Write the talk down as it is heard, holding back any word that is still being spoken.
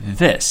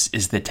This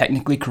is the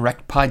Technically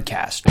Correct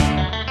Podcast.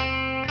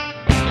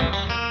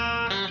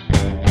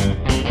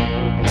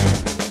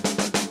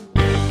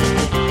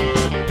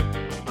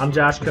 I'm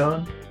Josh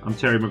Kohn. I'm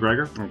Terry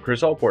McGregor. I'm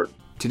Chris Allport.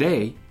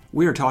 Today,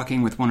 we are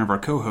talking with one of our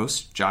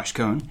co-hosts, Josh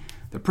Kohn,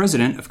 the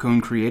president of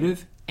Kohn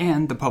Creative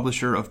and the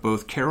publisher of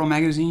both Carol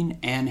Magazine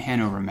and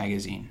Hanover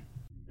Magazine.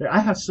 I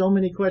have so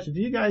many questions.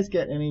 Do you guys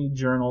get any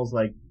journals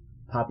like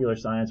Popular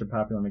Science or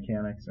Popular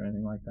Mechanics or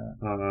anything like that?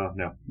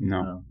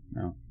 No.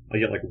 I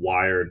get like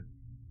Wired,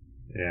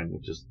 and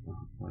it just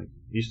like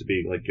used to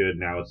be like good.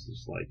 Now it's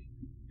just like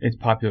It's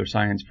Popular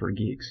Science for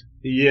geeks.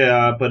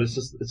 yeah, but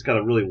it's got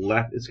a really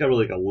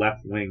like a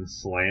left wing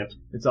slant.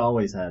 It's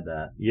always had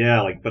that.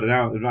 Yeah, but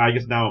now I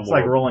guess now I'm It's more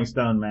like Rolling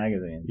Stone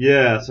magazine.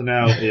 yeah. So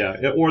now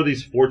or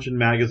these Fortune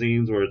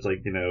magazines where it's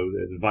like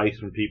advice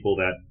from people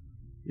that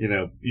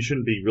you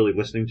shouldn't be really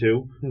listening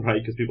to,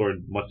 right? Because people are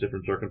in much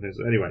different circumstances.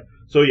 Anyway,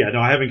 so yeah, no,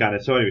 I haven't got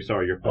it. So anyway,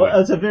 sorry, your point.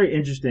 Well, it's a very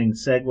interesting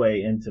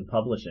segue into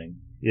publishing.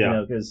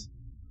 Yeah. Because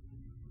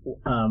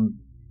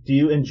do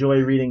you enjoy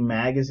reading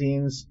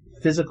magazines,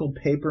 physical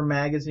paper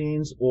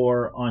magazines,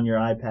 or on your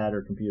iPad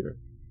or computer?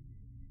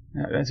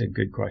 That's a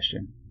good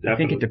question. Definitely. I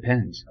think it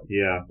depends.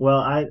 Yeah.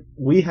 Well,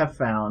 we have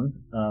found,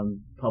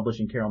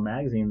 publishing Carol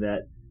Magazine,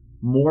 that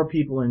more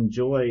people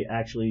enjoy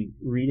actually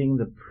reading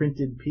the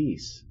printed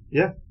piece.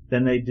 Yeah.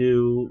 Than they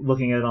do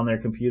looking at it on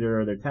their computer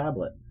or their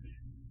tablet.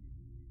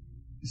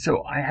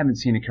 So I haven't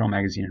seen a Carol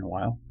magazine in a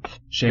while.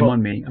 Shame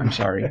on me. I'm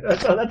sorry.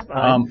 So that's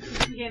fine.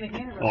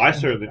 I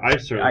certainly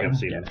have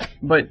seen it.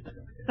 But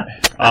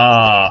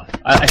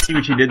I see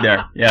what you did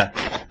there. Yeah.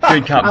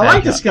 Good cop. I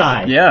like this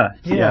guy. Yeah.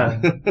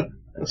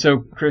 So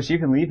Chris, you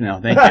can leave now.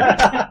 Thank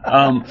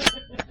you.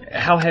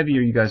 How heavy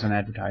are you guys on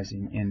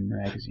advertising in the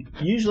magazine?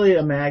 Usually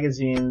a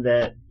magazine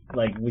that,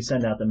 like, we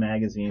send out the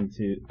magazine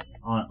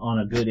on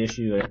a good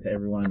issue to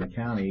everyone in the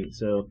county.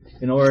 So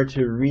in order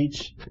to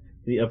reach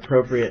the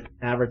appropriate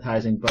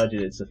advertising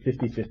budget, it's a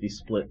 50-50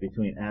 split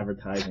between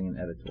advertising and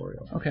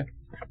editorial. Okay.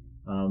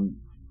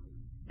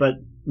 But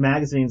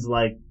magazines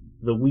like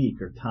The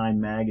Week or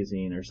Time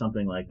Magazine or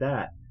something like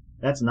that,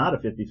 that's not a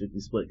 50-50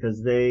 split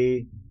because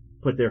they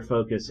put their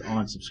focus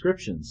on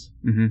subscriptions.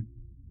 Mm-hmm.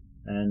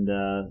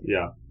 And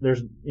yeah,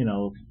 there's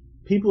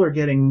people are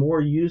getting more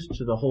used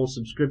to the whole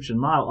subscription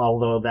model,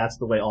 although that's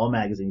the way all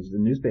magazines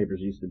and newspapers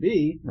used to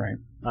be. Right.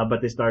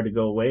 But they started to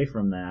go away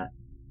from that.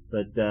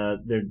 But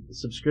their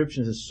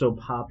subscriptions is so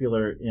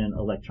popular in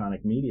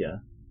electronic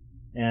media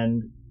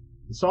and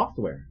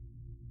software.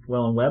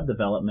 Well, in web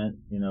development,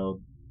 90%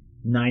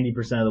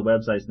 of the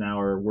websites now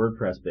are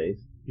WordPress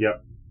based.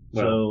 Yep.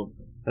 Well,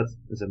 so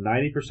is it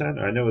 90%?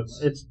 I know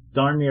it's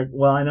darn near.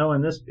 Well, I know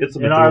in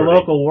majority. Our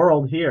local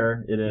world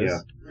here it is.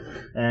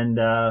 Yeah. And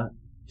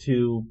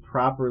to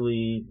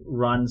properly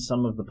run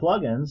some of the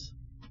plugins,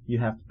 you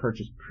have to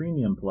purchase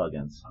premium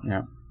plugins.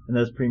 Yeah. And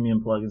those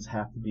premium plugins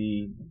have to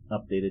be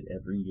updated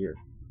every year.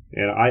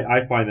 And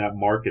I find that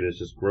market is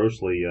just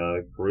grossly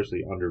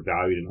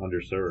undervalued and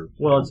underserved.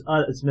 Well,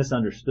 it's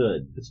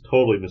misunderstood. It's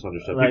totally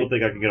misunderstood. Like, people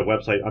think I can get a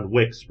website on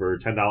Wix for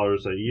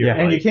 $10 a year. Yeah.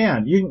 And you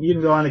can. You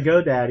can go on to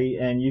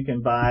GoDaddy and you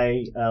can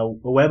buy a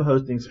web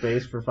hosting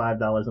space for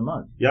 $5 a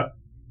month. Yep.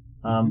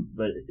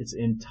 But it's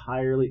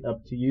entirely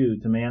up to you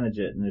to manage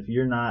it. And if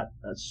you're not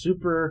a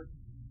super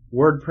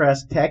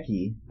WordPress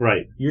techie,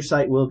 right, your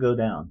site will go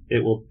down.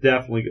 It will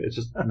definitely. It's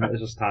just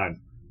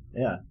time.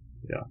 Yeah.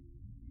 Yeah.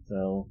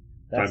 So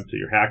time to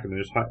your hack.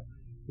 There's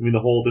a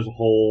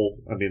whole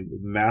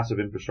massive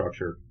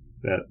infrastructure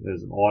that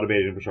is an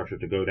automated infrastructure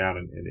to go down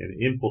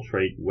and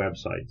infiltrate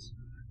websites,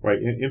 right?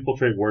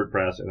 Infiltrate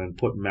WordPress and then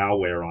put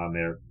malware on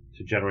there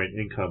to generate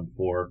income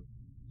for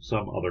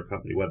some other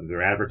company, whether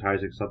they're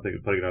advertising something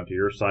and putting it onto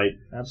your site,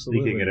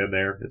 absolutely, sneaking it in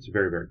there. It's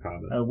very, very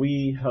common.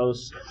 We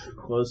host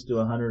close to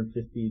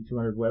 150,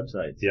 200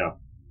 websites. Yeah.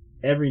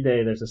 Every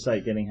day there's a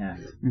site getting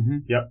hacked. Mm-hmm.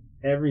 Yep.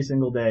 Every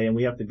single day, and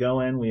we have to go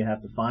in, we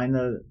have to find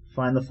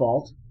the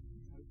fault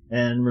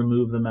and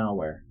remove the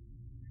malware.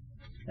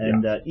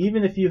 And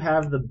even if you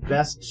have the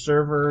best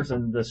servers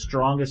and the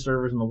strongest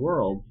servers in the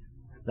world,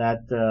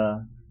 that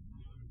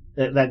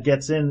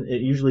gets in.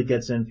 It usually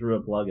gets in through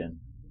a plugin.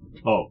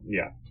 Oh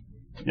yeah.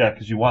 Yeah,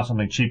 because you want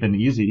something cheap and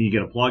easy, you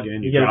get a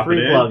plugin. You get a free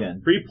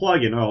plugin. Free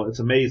plugin. Oh, it's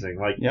amazing.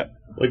 Like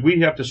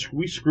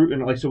we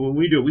scrutinize. Like, so when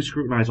we do it, we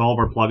scrutinize all of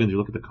our plugins. We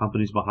look at the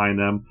companies behind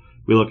them.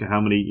 We look at how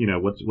many,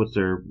 what's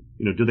their,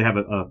 do they have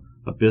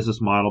a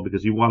business model?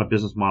 Because you want a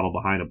business model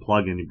behind a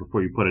plugin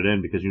before you put it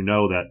in, because you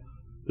know that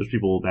there's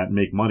people that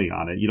make money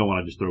on it. You don't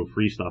want to just throw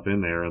free stuff in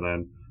there, and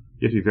then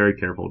you have to be very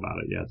careful about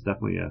it. Yeah, it's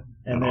definitely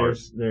and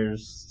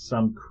there's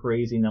some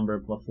crazy number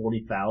of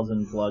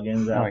 40,000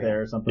 plugins out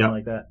there or something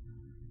like that.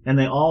 And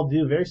they all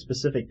do very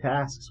specific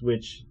tasks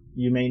which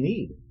you may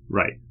need.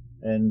 Right.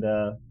 And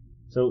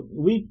so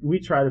we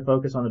try to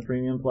focus on the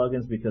premium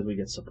plugins because we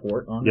get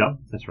support on them. Yeah,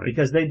 that's right.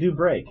 Because they do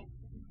break.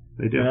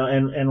 They do.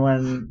 And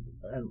when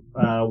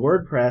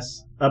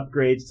WordPress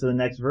upgrades to the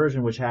next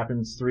version, which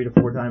happens 3 to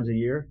 4 times a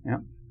year,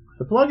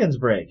 the plugins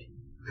break.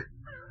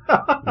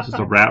 This is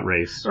a rat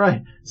race.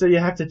 Right. So you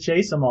have to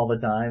chase them all the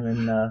time,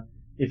 and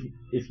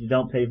if you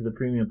don't pay for the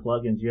premium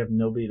plugins, you have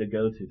nobody to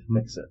go to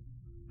fix it.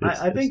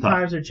 I think tough.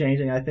 times are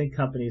changing. I think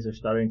companies are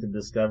starting to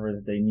discover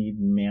that they need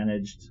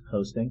managed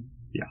hosting.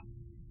 Yeah.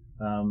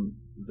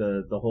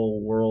 The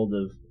whole world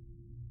of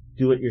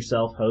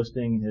do-it-yourself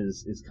hosting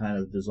is kind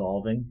of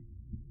dissolving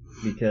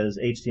because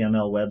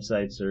HTML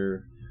websites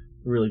are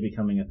really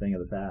becoming a thing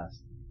of the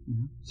past.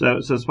 So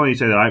it's funny you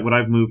say that. What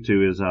I've moved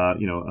to is I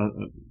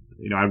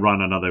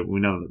run another.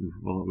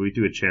 We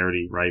do a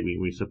charity, right?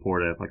 We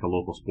support a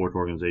local sports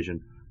organization.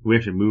 We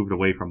actually moved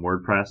away from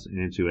WordPress and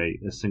into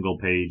a single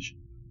page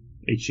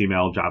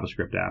HTML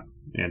JavaScript app,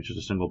 and just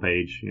a single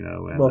page,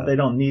 And, well, if they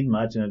don't need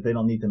much, and if they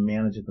don't need to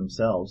manage it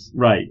themselves,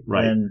 right,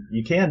 then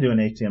you can do an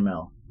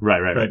HTML.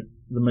 Right. But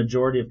the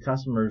majority of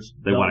customers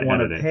They don't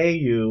want edit to it. pay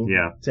you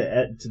Yeah.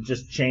 to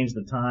just change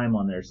the time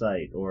on their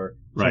site or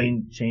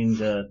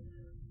change an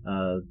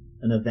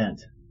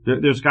event.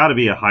 There's got to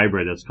be a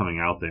hybrid that's coming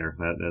out there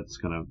that's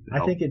going to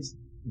help. I think it's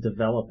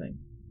developing.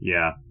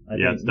 Yeah,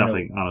 it's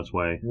definitely on its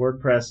way.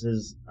 WordPress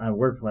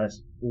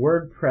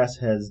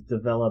has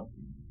developed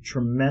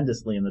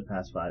tremendously in the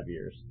past 5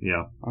 years.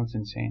 Yeah. Oh, it's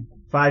insane.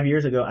 5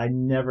 years ago, I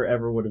never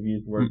ever would have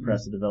used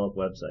WordPress to develop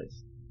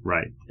websites.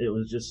 Right. It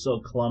was just so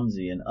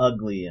clumsy and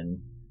ugly and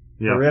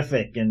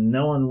horrific, and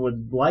no one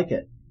would like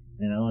it,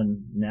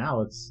 and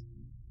now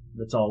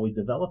that's all we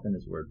develop in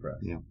is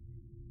WordPress. Yeah.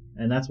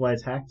 And that's why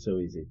it's hacked so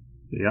easy.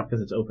 Yeah.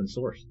 Because it's open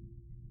source.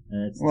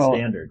 And it's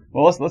standard.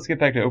 Well, let's get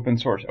back to open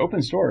source.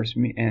 Open source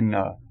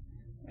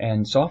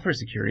and software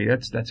security,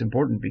 that's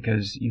important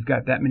because you've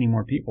got that many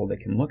more people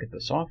that can look at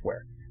the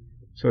software.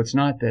 So it's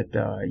not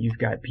that you've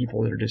got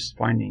people that are just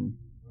finding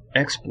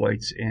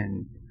exploits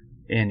in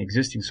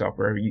existing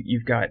software.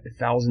 You've got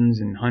thousands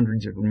and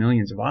hundreds of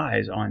millions of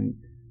eyes on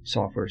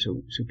software,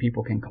 so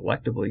people can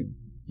collectively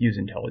use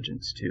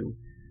intelligence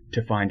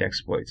to find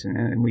exploits,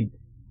 and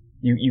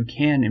you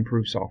can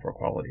improve software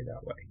quality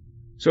that way.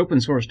 So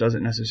open source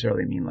doesn't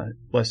necessarily mean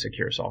less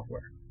secure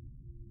software.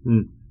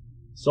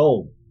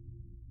 Sold.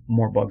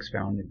 More bugs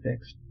found and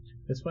fixed.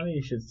 It's funny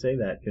you should say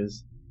that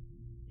because,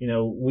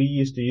 we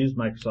used to use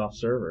Microsoft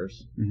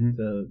servers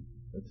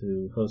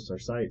to host our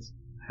sites.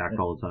 Hacked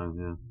all the time,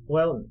 yeah.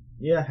 Well,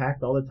 yeah,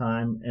 hacked all the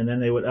time, and then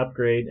they would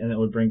upgrade, and it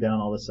would bring down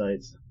all the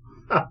sites.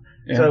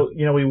 Yeah. So,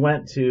 we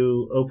went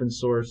to open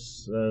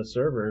source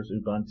servers,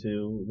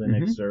 Ubuntu,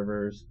 Linux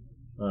servers,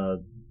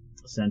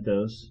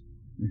 CentOS,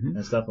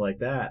 and stuff like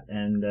that,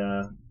 and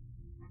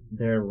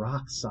they're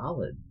rock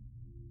solid.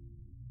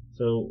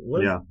 So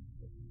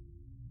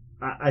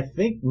I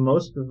think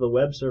most of the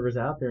web servers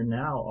out there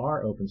now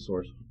are open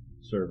source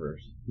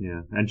servers.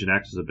 Yeah,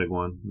 Nginx is a big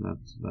one.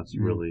 That's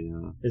really.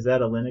 Is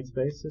that a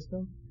Linux-based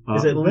system?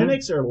 Is it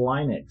Linux or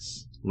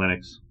Linux?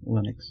 Linux.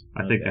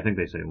 I think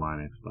they say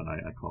Linux, but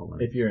I call it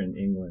Linux. If you're in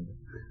England.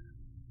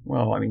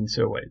 Well,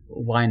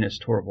 Linus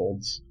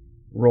Torvalds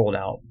rolled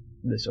out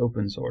this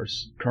open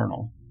source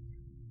kernel,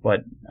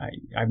 but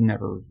I've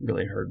never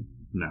really heard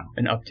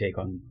an uptake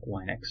on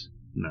Linux.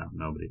 No,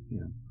 nobody.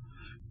 Yeah.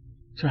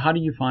 So how do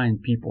you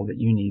find people that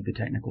you need the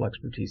technical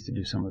expertise to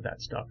do some of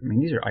that stuff?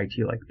 These are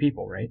IT-like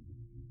people, right?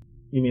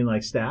 You mean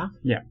like staff?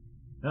 Yeah.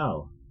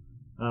 Oh.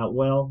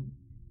 Well,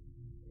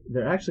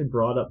 they're actually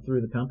brought up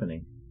through the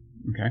company.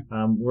 Okay.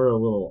 We're a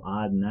little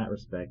odd in that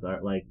respect.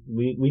 Like,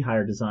 we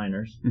hire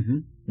designers. Mm-hmm.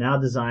 Now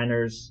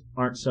designers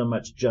aren't so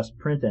much just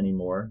print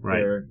anymore.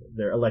 Right.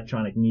 They're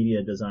electronic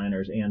media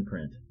designers and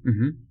print.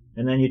 Mm-hmm.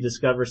 And then you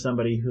discover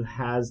somebody who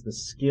has the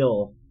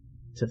skill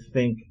to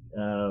think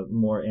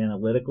more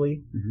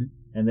analytically,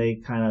 and they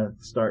kind of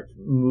start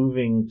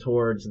moving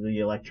towards the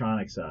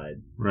electronic side.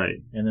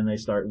 Right. And then they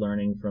start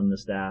learning from the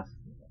staff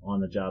on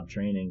the job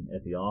training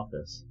at the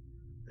office.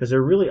 Because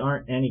there really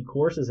aren't any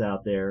courses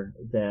out there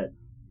that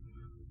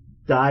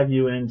dive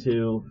you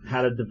into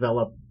how to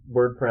develop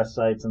WordPress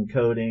sites and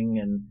coding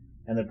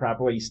and the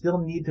proper way. You still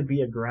need to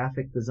be a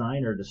graphic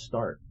designer to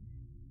start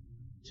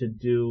to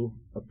do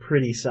a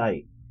pretty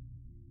site.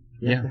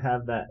 You have to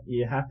have that.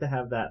 You have to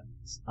have that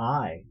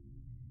eye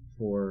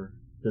for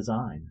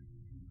design.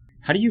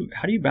 How do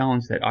you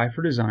balance that eye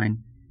for design,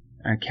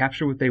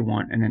 capture what they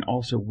want, and then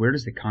also where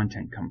does the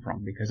content come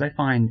from? Because I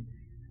find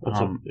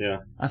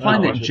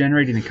that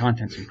generating the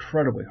content is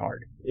incredibly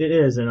hard. It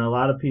is, and a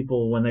lot of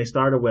people, when they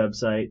start a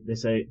website, they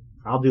say,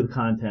 "I'll do the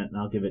content and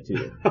I'll give it to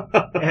you,"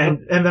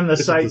 and then the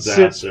site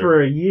sits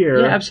for a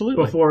year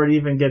before it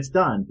even gets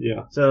done.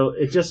 Yeah. So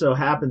it just so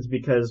happens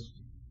because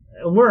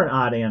we're an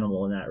odd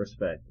animal in that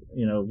respect.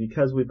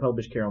 Because we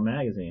publish Carol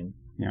Magazine.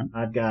 Yeah.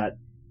 I've got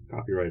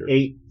copywriters.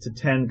 8 to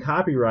 10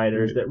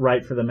 copywriters that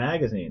write for the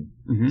magazine.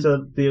 Mm-hmm.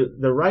 So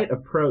the right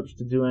approach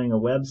to doing a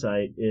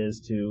website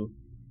is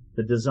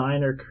the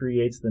designer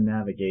creates the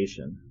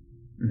navigation.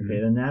 Mm-hmm.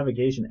 Okay, the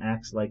navigation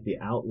acts like the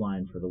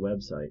outline for the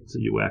website. It's a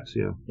UX,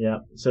 yeah. Yeah.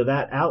 So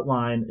that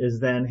outline is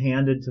then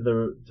handed to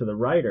the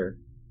writer,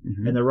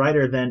 and the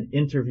writer then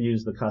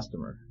interviews the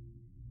customer.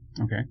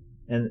 Okay.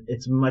 And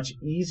it's much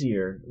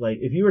easier. Like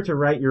if you were to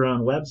write your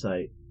own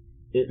website,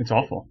 it's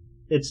awful.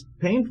 It's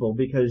painful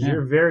because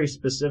you're very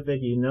specific.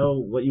 You know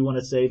what you want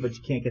to say, but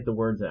you can't get the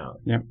words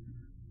out. Yep.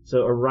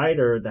 So a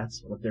writer,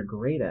 that's what they're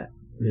great at.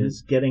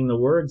 is getting the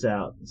words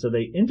out. So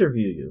they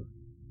interview you.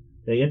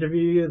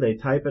 They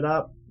type it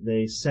up,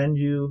 they send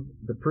you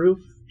the proof,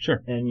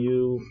 Sure. and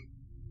you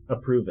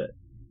approve it.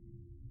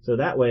 So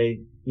that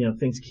way,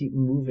 things keep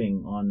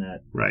moving on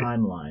that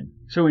timeline.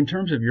 So in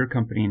terms of your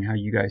company and how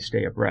you guys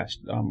stay abreast,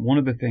 one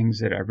of the things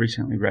that I've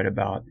recently read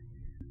about,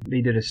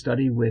 they did a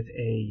study with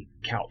a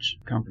couch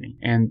company,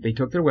 and they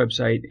took their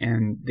website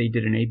and they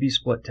did an A/B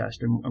split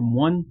test. And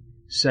one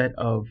set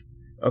of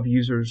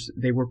users,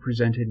 they were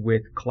presented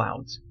with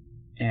clouds,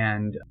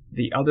 and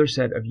the other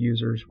set of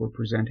users were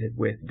presented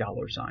with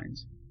dollar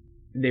signs.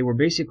 They were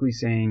basically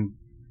saying,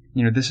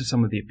 this is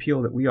some of the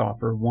appeal that we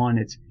offer. One,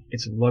 it's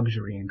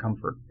luxury and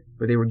comfort,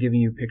 but they were giving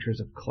you pictures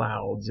of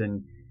clouds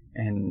and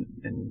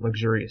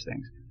luxurious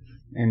things.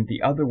 And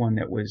the other one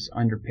that was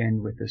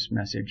underpinned with this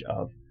message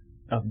of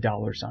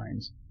dollar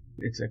signs,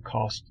 it's a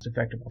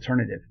cost-effective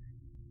alternative.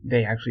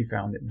 They actually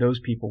found that those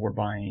people were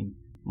buying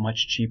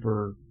much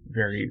cheaper,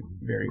 very,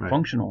 very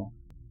functional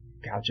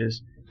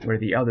couches, where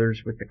the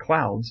others with the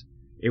clouds,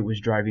 it was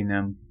driving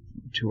them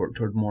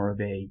toward more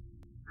of a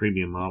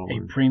premium model,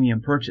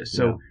 premium purchase.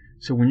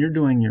 So when you're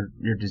doing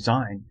your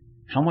design,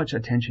 how much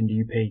attention do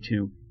you pay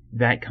to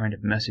that kind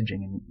of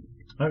messaging?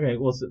 Okay,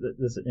 well, so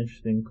this is an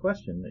interesting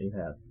question that you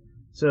have.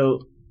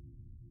 So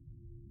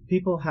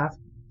people have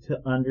to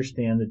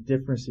understand the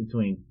difference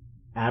between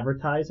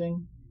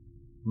advertising,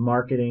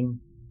 marketing,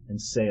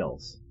 and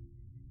sales.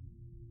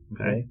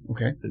 Okay.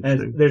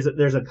 And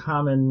there's a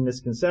common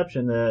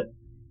misconception that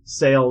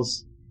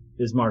sales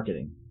is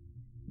marketing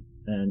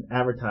and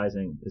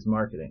advertising is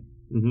marketing.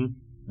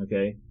 Mm-hmm.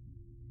 Okay.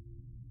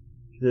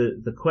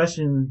 The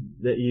question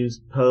that you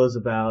pose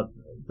about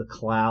the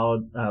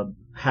cloud,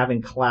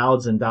 having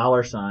clouds and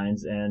dollar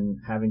signs and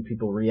having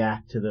people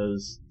react to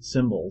those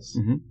symbols,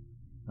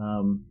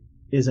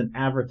 is an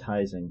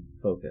advertising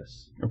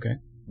focus.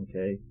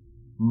 Okay.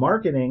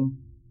 Marketing,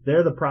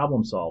 they're the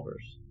problem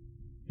solvers.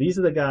 These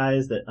are the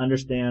guys that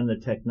understand the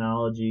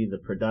technology, the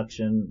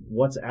production,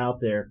 what's out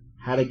there,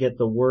 how to get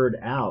the word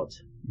out.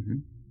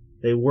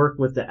 They work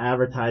with the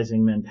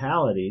advertising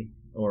mentality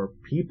or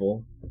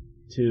people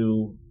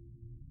to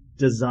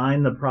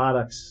design the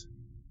products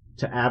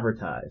to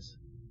advertise.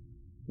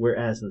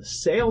 Whereas the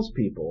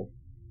salespeople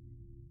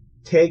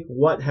take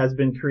what has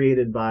been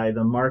created by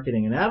the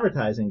marketing and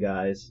advertising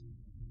guys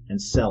and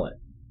sell it.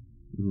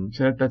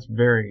 So that's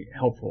very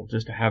helpful,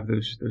 just to have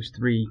those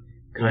three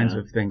kinds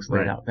of things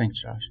laid out. Thanks,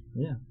 Josh.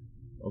 Yeah.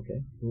 Okay.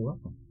 You're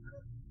welcome.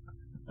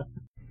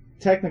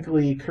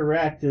 Technically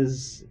correct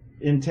is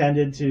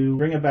intended to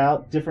bring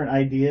about different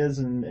ideas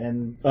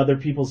and other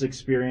people's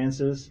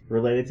experiences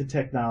related to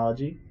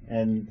technology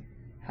and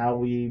how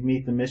we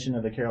meet the mission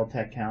of the Carroll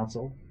Tech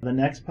Council. The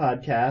next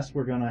podcast,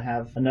 we're going to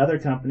have another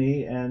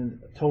company and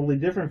totally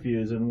different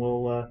views, and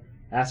we'll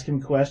ask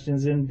him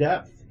questions in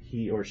depth,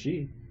 he or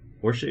she.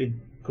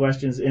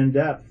 Questions in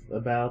depth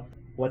about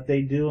what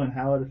they do and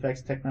how it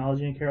affects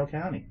technology in Carroll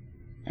County.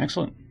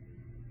 Excellent.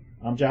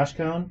 I'm Josh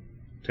Kohn.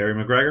 Terry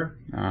McGregor.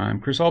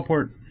 I'm Chris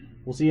Allport.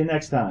 We'll see you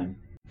next time.